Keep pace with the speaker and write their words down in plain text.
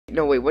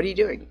No, wait, what are you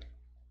doing?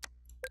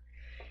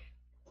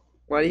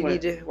 Why do you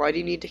What?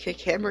 need to kick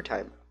hammer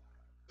time?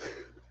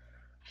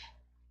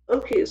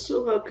 Okay,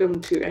 so welcome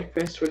to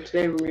Wreckfest, where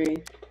today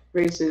we're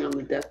racing on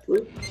the Death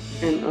Loop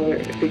and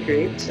other figure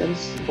eights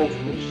as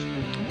hopefuls.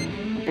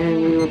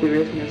 And we will be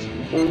racing as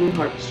only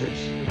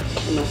harvesters,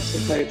 unless the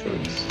fire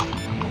drones.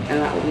 And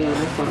that will be on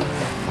the front.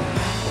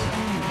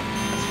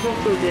 Let's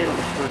hopefully get on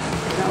the front.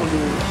 That will be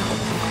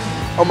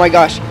Oh my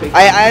gosh,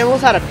 I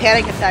almost had a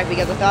panic attack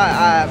because I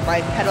thought my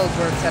pedals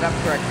weren't set up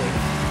correctly.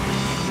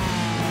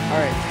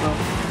 Alright.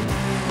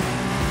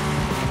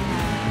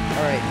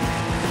 Alright.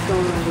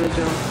 going on the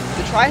jump.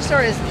 The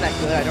TriStar isn't that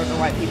good. I don't know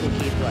why people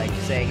keep like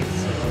saying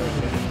it's really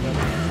good.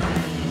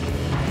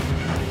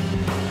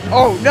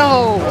 Oh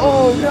no!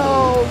 Oh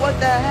no! What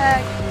the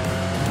heck?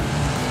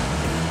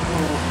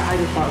 Oh, I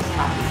just thought it was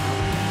hot.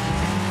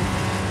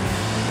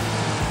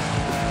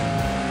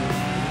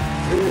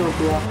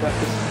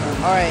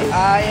 Alright,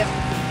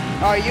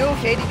 are you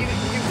okay? Did you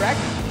wreck?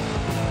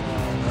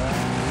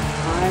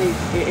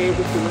 If you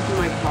look at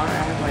my car, I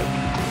have like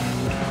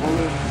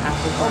only half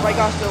the car. Oh my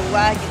gosh, the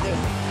lag in there.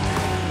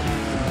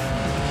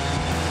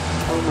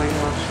 Oh my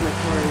gosh, my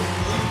car is...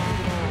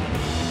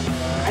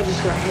 I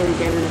just got hit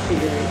again in the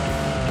figure eight.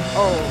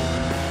 Oh.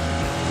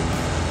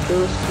 It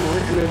was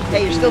smart and there's...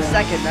 Hey, you're still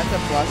second, that's a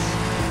plus.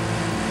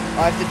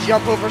 I have to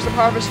jump over some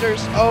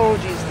harvesters. Oh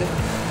jeez,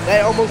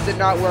 that almost did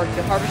not work.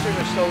 The harvesters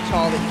are so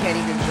tall that you can't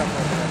even jump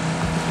over them.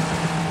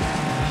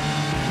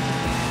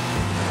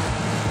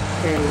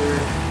 Okay, we're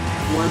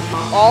one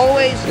top.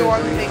 Always go on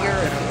the figure,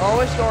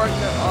 always go on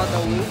the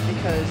loop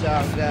because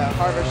the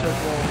harvesters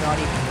will not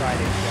even try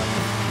to jump.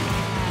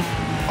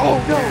 Oh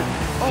no!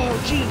 Oh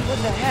gee, what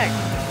the heck?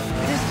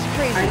 This is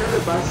crazy. I know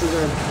the buses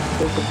are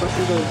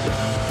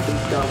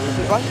just dumb.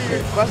 The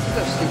buses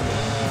are stupid.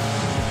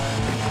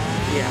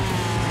 Yeah.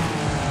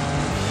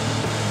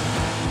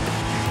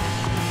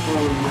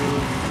 Oh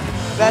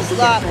no. Best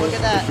lap, look at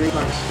that.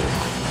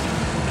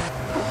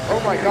 Oh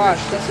my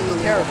gosh, this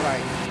is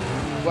terrifying.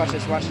 Watch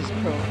this pro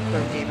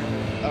gamer.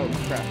 Oh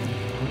crap.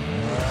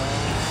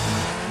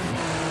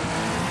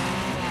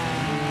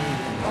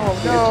 Oh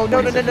no.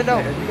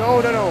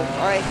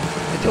 Alright.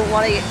 I don't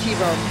want to get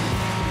T-boned.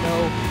 No.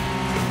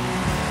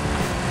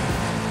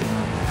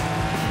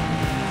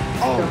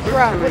 Oh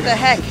crap, what the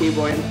heck?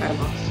 T-boy in the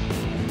padlocks.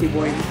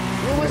 T-boy.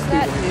 What was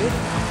that, dude?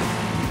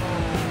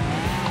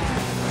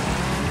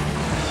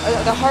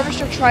 The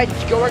harvester tried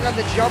going on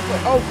the jump.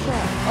 Oh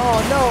crap.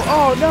 Oh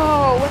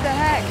no, what the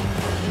heck?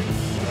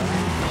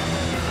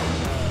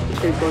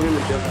 He's going on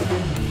the jump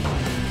again?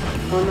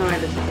 Oh no, I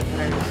just hit the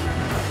tires.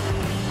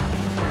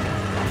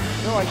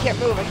 No, I can't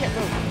move.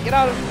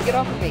 Get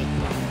off of me.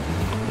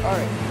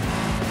 Alright.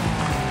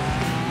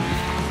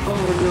 Oh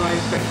no, I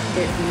just got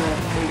hit in the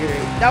figure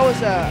eight. That was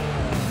the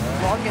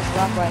longest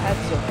lap I had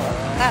so far.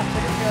 I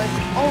didn't realize.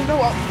 Oh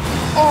no!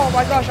 Oh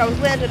my gosh, I was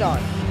landed on.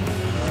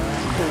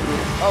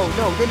 Oh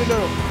no!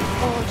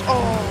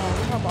 Oh,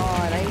 come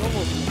on! I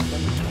almost missed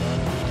them.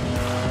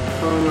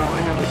 Oh no,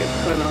 I have like a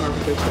ton of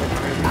harvesters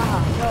right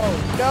now.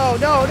 No!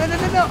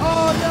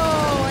 Oh no!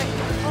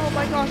 Oh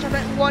my gosh, I'm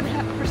at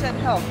 1%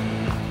 health.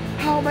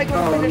 How am I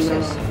going to finish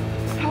this?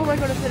 How am I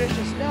going to finish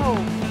this? No!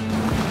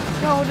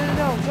 Don't!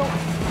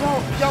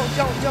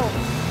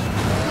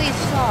 Please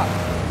stop!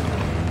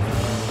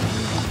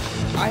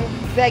 I am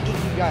begging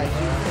you guys,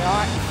 do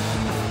not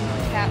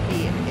tap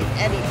me in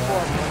any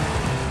form.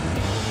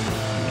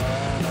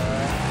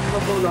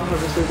 Couple of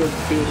harvesters of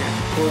DNF,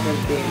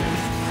 400 DNF.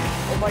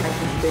 Oh my god.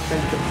 They sent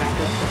the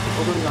backup.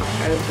 Oh my gosh,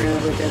 I just ran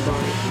over a dead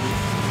body.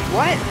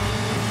 What?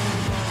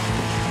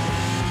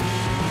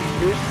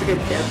 It was just like a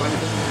dead body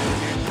just lying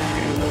there, so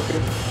I ran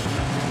over.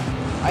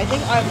 I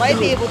think I might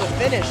be able to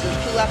finish. There's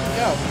 2 left to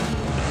go.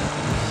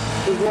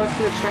 He's walking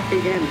the track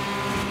again.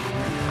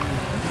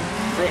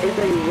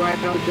 It's like right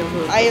out the jump.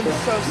 I am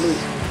so...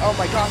 Oh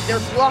my gosh,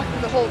 they're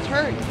blocking the whole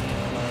turn.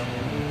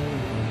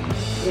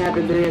 Yeah,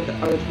 they're doing it the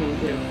other turn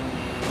too.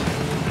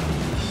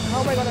 How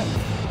am I gonna...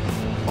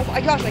 Oh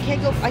my gosh, I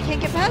can't get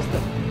past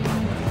them.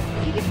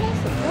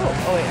 No.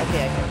 Oh wait,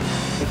 okay, I can.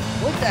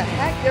 What the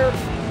heck?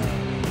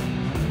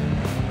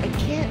 I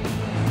can't...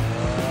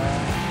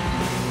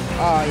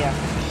 Oh yeah.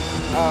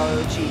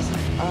 Oh jeez.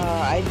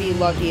 I'd be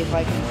lucky if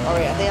I can...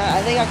 Alright, I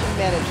think I can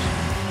manage.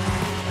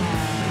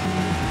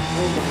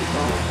 Oh my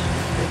gosh.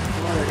 This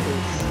car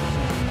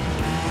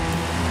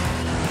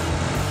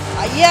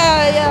is...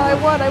 Yeah, I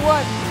won.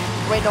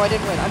 Wait, no, I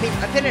didn't win. I mean,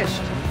 I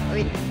finished.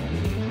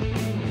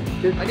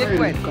 I didn't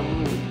win.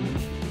 Gone.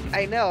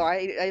 I know.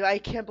 I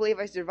can't believe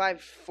I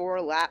survived 4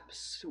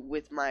 laps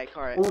with my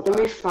car.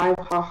 Only 5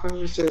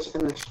 harvesters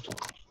finished.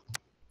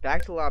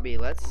 Back to lobby.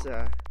 Let's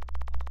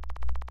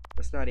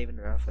not even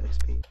rough at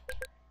XP.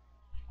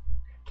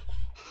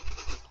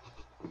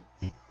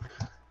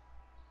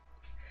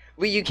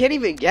 Well, you can't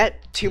even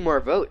get 2 more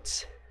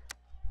votes.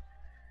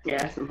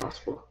 Yeah, it's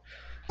impossible.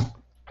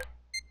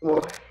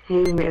 Well,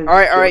 Hangman.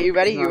 Alright, you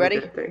ready?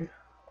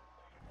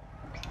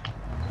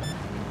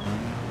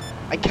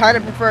 I kind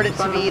of preferred it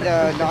to be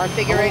the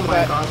non-figuring,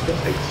 but...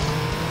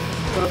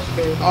 so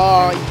scared.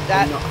 Oh,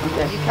 that No, I'm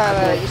dead. you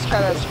I'm just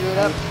kind of screwed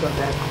up. I'm so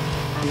dead.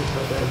 I'm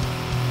so dead.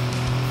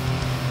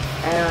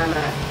 And I'm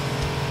dead.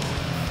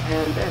 And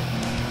I'm dead.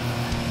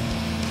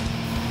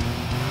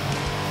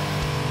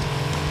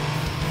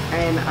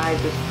 And I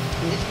just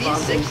Did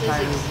spawned V6s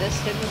inside of-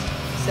 exist in the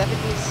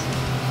 70s?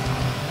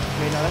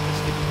 Wait, no, that's a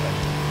stupid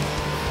question.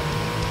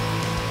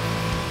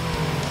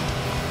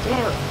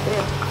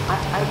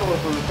 I've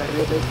always on the side.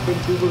 They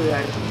Google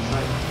eyes on the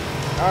side.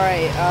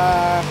 Alright,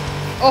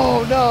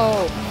 oh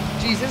no!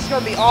 Jeez, this is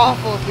gonna be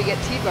awful if we get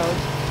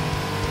T-boned.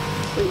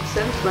 Wait,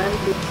 since when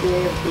did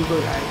they have Google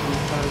eyes on the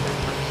side of their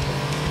first?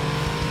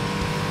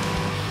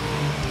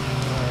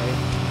 Alright.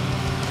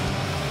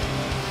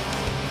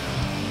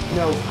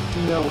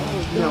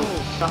 No,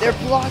 stop They're it.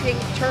 blocking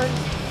turn 2.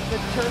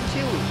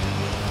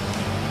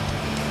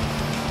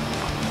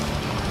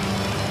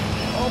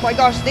 Oh my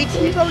gosh, they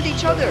T-boned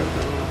each other!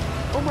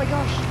 Oh my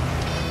gosh,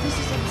 this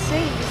is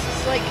insane. This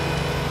is like,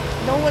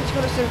 no one's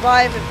gonna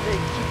survive if they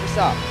keep this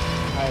up.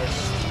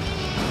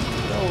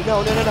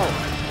 No.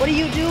 What are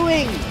you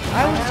doing?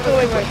 I was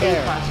going right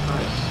there.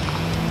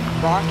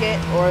 Rocket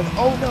or,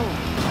 oh no,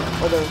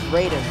 or the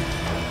Raiden.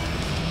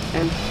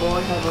 And 4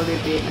 have already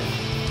beaten it.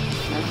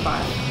 And 5.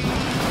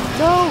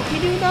 No,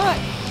 can you not?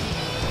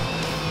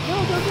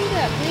 No, don't do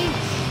that, please.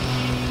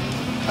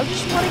 I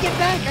just want to get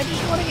back. I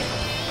just want to get...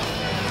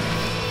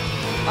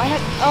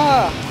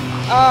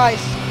 I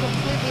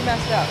completely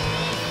messed up.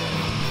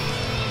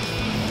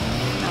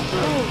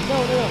 No.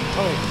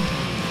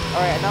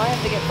 Alright, now I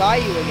have to get by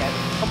you again.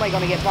 How am I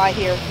gonna get by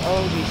here?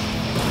 Oh, jeez.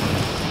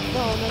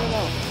 No.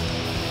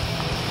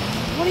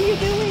 What are you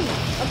doing?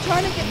 I'm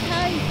trying to get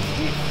by.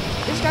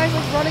 This guy's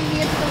like running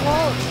me into the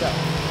wall and stuff.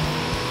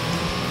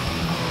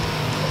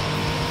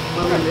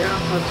 Well, when they're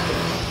on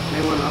hubsters,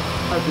 they want to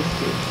hug this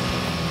too.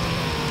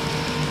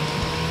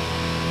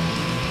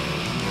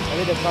 I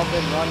need to bump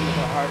and run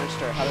with a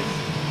harvester. How does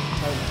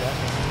that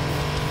happen?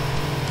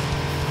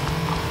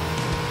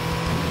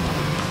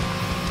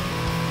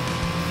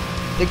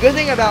 The good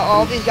thing about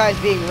all these guys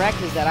being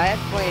wrecked is that I have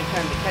plenty of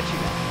time to catch you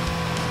guys.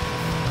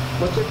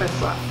 What's your best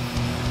lap?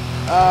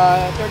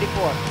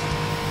 34.0.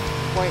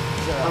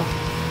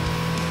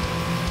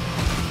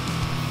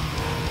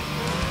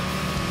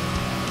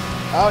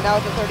 Oh, now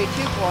it's a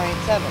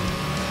 32.7.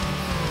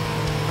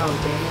 Oh,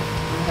 damn it.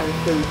 I had a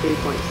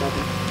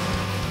 33.7.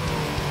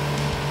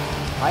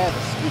 I have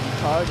a speedy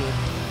car, dude.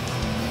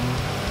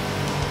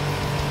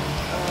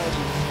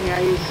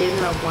 Yeah, you gained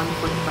about 1.5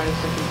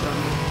 seconds on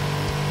me.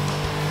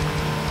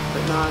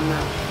 But not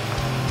enough.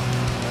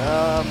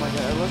 Oh my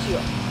god, unless you...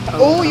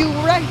 Oh, you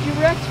wrecked!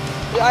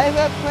 I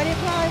have plenty of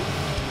time.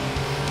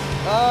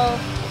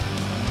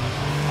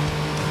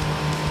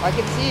 I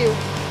can see you.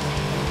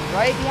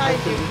 Right behind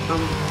you.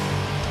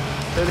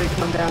 So they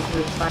come down to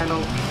the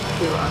final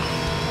hero.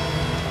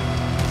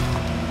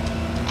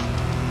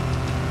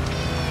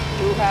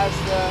 Who has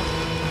the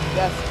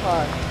best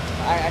car?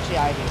 Actually,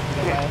 I do.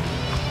 Because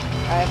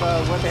I have a...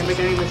 What's They're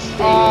making a mistake.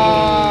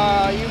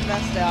 Oh, you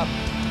messed up.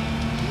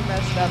 That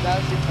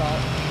was your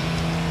fault.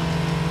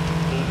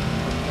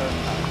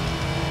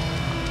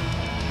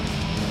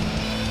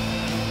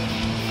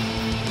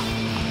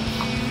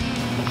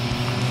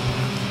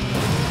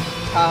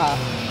 Haha.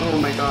 Oh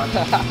my god.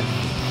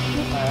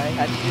 Alright,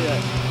 how'd you do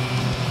that?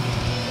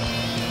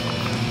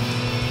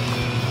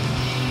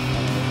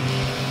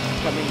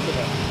 Coming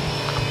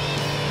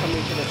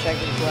to the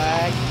checkered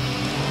flag.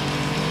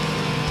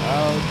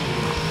 Oh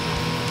jeez.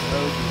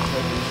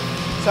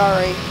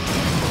 Sorry.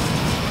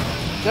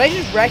 Did I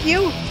just wreck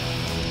you?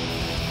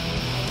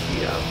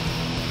 Yeah.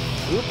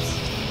 Oops.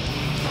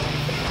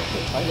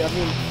 I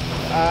mean,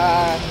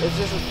 it's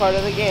just a part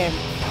of the game.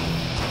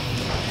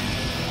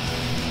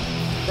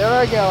 There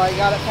I go, I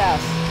got it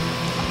passed.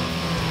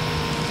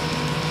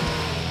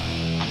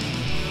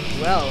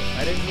 Well,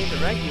 I didn't mean to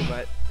wreck you,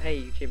 but hey,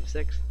 you came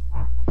 6th.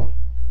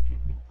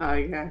 Oh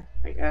yeah,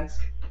 I guess.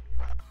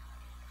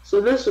 So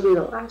this will be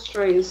the last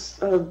race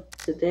of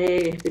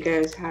today. If you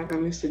guys have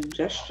any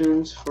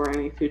suggestions for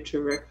any future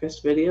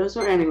Wreckfest videos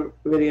or any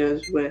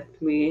videos with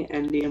me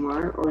and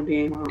DMR or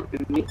DMR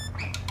and me,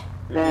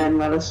 then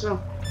let us know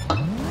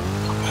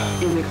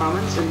in the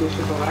comments, and be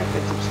sure to like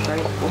and subscribe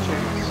to both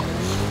channels.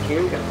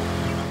 Here we go.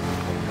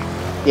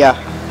 Yeah.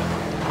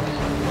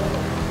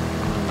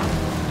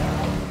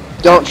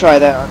 Don't try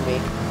that on me,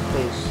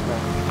 please. No.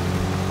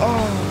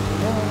 Oh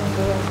no,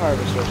 the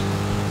harvesters.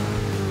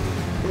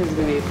 This is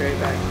gonna be very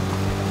bad.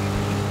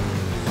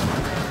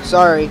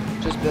 Sorry,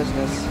 just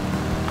business.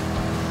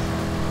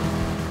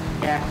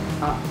 Yeah,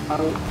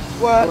 I'll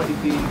What? let you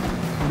be.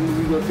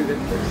 We go through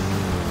this first.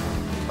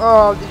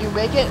 Oh, did you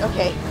make it?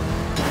 Okay.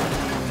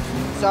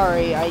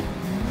 Sorry, you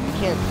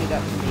can't do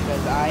that to me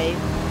because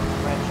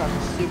my truck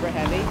is super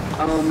heavy.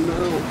 Oh no.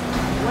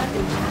 What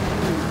is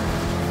happening?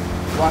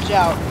 Watch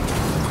out.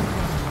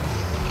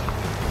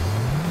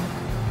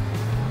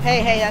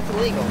 Hey, that's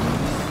illegal.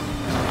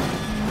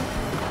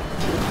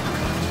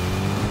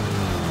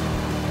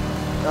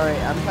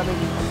 Alright, I'm coming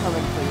for you.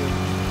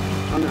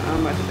 I'm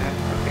about to die.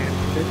 Okay, I'm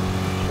good.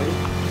 Wait.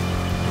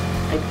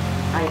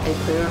 I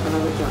clear up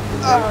another jump.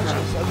 Oh,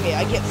 jeez. Okay,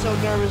 I get so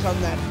nervous on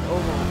that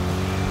oval.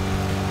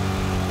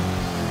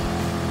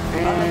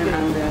 And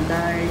I'm gonna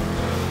die.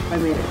 I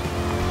made it.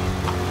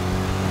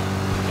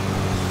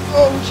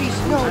 Oh, jeez,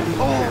 no.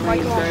 Oh my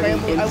gosh,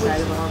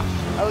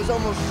 I was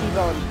almost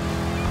T-boned.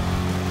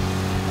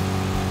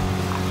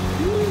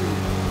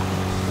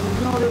 Oh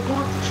no, they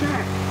blocked the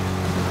track.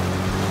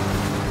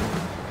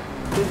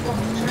 They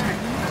blocked the track.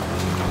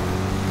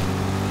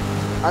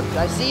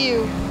 I see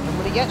you. I'm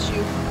gonna get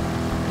you.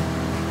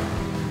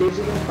 Did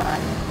you get by?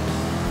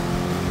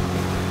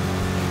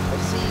 I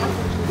see How you.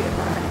 did you get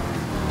by?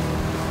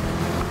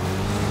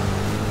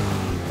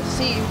 I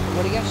see you. I'm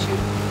gonna get you.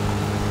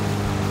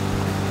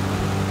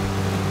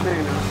 Fair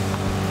enough.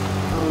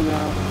 Oh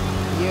no.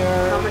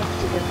 How much did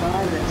you get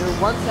by this? You're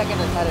 1 second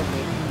ahead of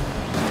me.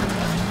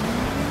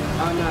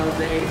 Oh no,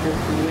 the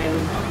man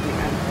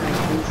I'm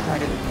playing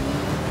inside of it.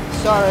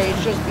 Sorry,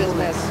 it's just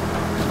business.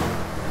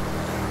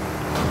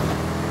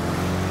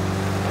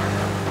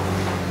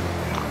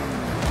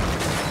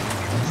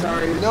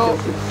 Sorry. No.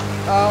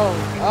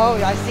 Oh,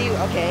 I see.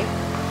 Okay.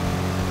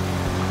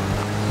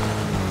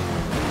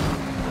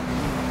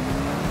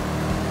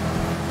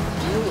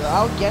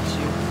 I'll get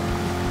you.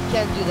 You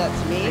can't do that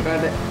to me. I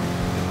got it.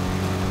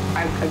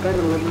 I got to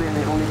eliminate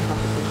my only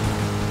competition.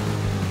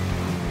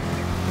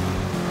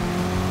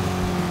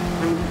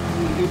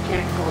 You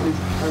can't call these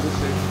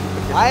harvesters.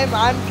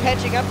 I'm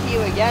catching up to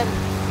you again.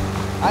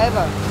 I have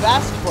a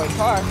fast boy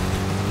car.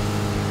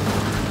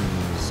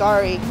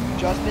 Sorry,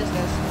 just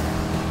business.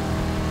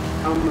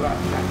 I'm about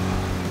that.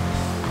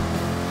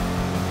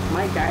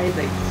 My guy is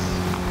like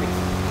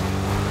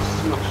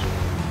smush.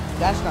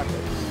 That's not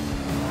good.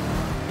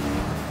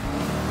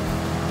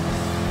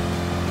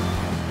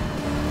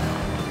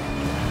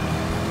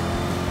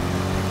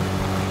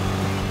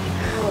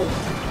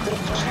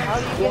 How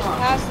do you get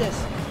past this?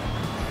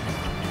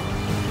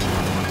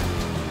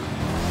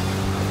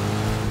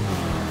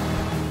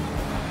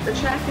 The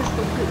track is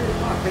completely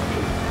blocked. I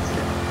can't pass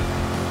it.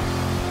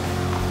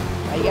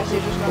 I guess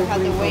you're just gonna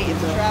have to wait in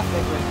the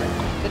traffic.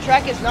 The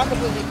track is not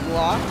completely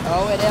blocked.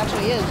 Oh, it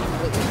actually is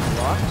completely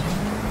blocked.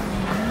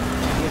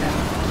 Yeah.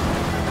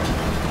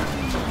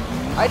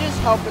 I just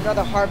helped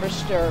another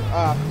harvester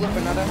flip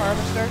another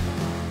harvester.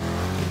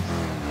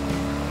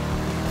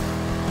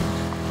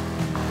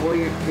 Well,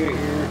 you're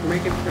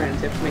making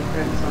friends. You have to make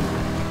friends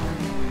somewhere.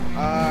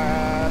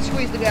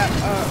 Squeeze the gap.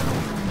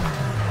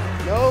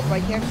 Nope, I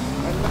can't.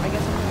 I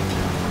guess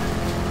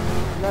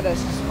I'm not as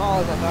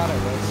small as I thought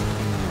it was.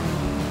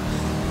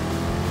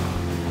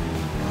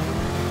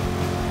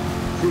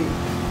 See,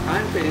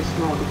 I'm pretty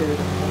small because of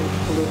the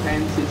little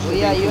fancy. Well,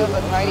 yeah, you have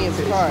the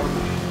tiniest car.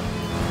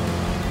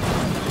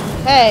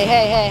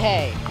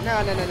 Hey.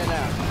 No.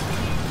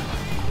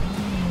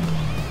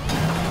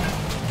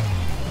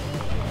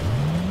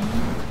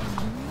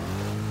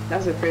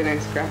 That's a pretty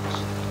nice scratch.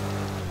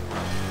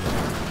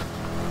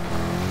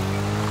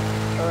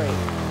 Alright.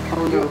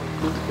 Oh no,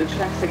 the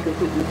track's like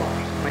completely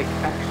blocked. Like,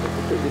 actually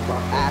completely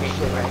blocked.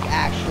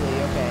 Actually,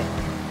 okay.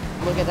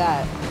 Look at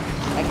that.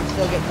 I can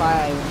still get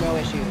by with no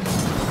issues.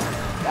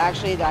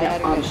 Actually, I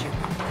had an issue.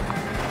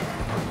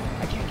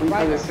 I can't get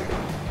by this.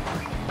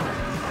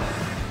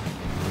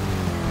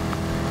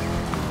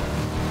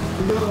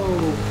 No.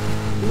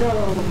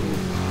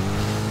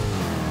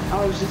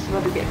 I was just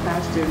about to get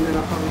past you and then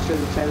I probably should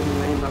have decided to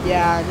lane up.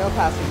 Yeah, no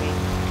passing me.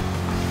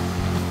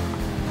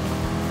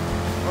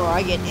 Oh,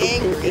 I get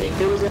angry.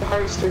 There was a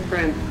harvester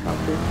friend out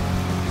there.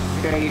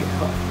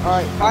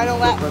 Alright, final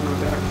lap.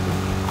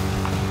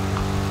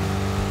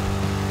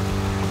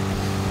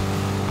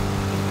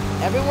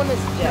 Everyone is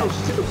dead. No,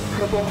 just do a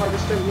purple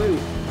harvester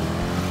move.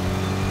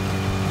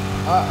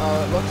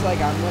 Uh-oh, it looks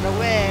like I'm gonna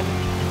win.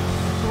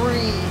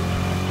 3,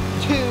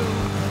 2,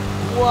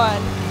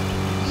 1.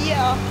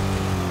 Yeah.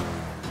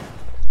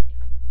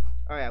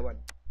 Alright, I won.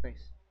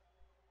 Nice.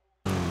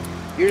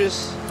 You're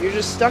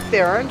just stuck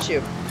there, aren't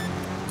you?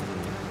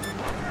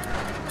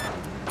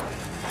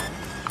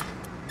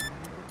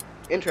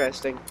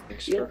 Interesting.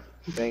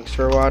 Thanks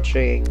for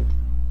watching,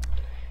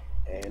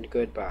 and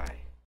goodbye.